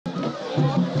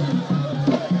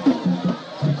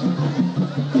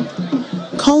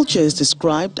Culture is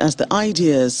described as the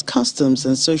ideas, customs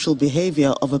and social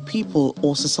behavior of a people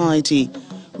or society,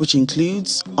 which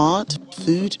includes art,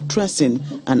 food, dressing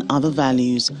and other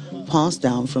values passed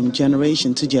down from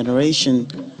generation to generation.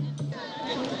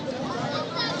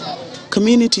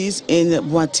 Communities in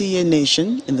Bwatiye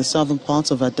Nation in the southern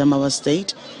parts of Adamawa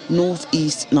State,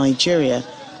 northeast Nigeria,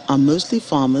 are mostly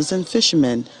farmers and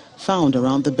fishermen found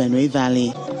around the Benue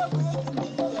Valley.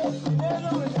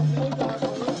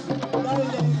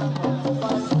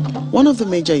 One of the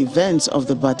major events of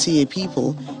the Bwatiye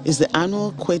people is the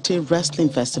annual Kwete Wrestling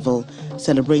Festival,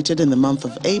 celebrated in the month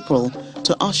of April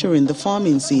to usher in the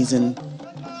farming season.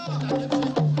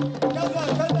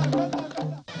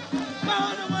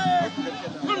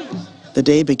 The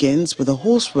day begins with a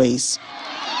horse race,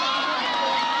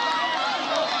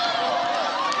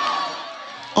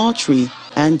 archery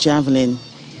and javelin.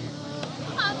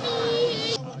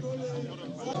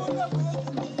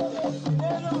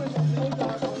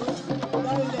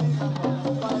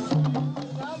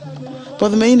 But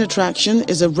the main attraction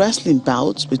is a wrestling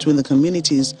bout between the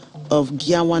communities of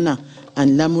Gyawana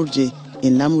and Lamurde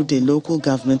in Lamurde local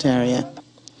government area.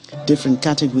 Different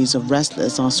categories of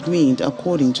wrestlers are screened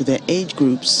according to their age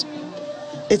groups.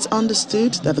 It's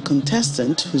understood that the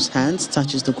contestant whose hands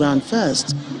touches the ground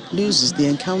first loses the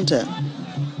encounter.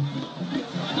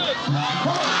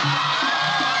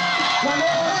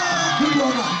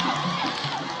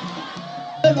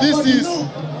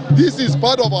 This is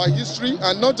part of our history,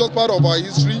 and not just part of our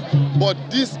history, but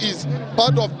this is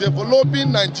part of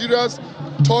developing Nigeria's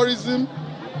tourism,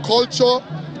 culture,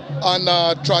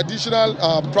 and traditional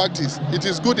practice. It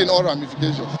is good in all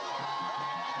ramifications.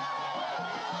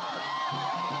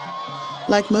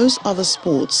 Like most other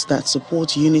sports that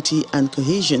support unity and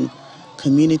cohesion,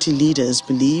 community leaders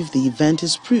believe the event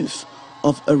is proof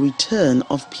of a return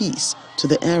of peace to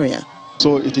the area.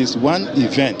 So it is one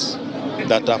event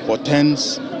that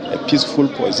portends a peaceful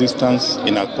coexistence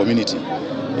in our community,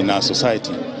 in our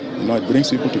society. You know, it brings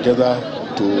people together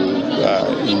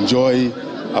to enjoy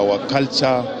our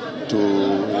culture,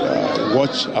 to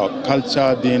watch our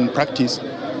culture being practiced.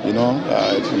 You know,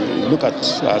 if you look at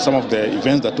some of the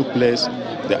events that took place,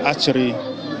 the archery,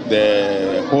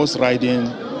 the horse riding,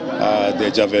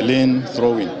 the javelin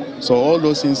throwing. So all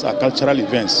those things are cultural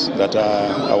events that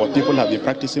our people have been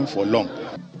practicing for long.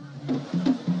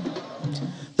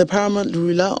 The paramount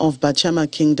ruler of Bachama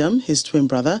Kingdom, his twin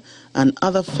brother, and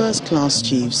other first-class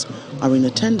chiefs are in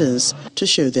attendance to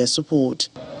show their support.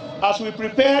 As we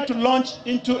prepare to launch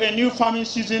into a new farming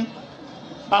season,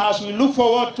 and as we look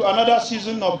forward to another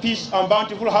season of peace and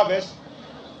bountiful harvest,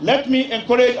 let me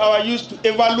encourage our youth to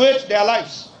evaluate their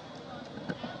lives,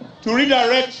 to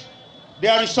redirect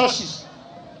their resources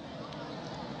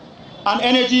and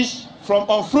energies from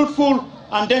unfruitful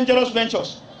and dangerous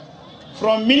ventures,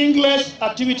 from meaningless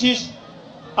activities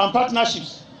and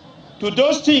partnerships, to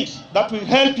those things that will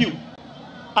help you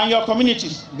and your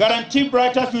communities, guarantee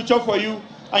brighter future for you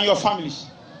and your families,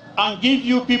 and give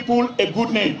you people a good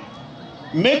name.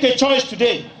 Make a choice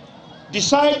today.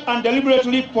 Decide and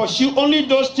deliberately pursue only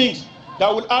those things that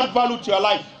will add value to your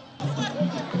life.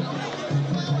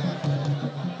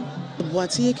 The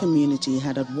Bwatiye community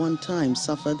had at one time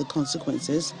suffered the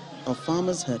consequences of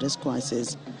farmers-herders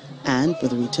crisis, and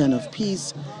with the return of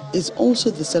peace is also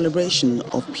the celebration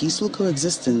of peaceful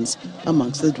coexistence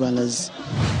amongst the dwellers.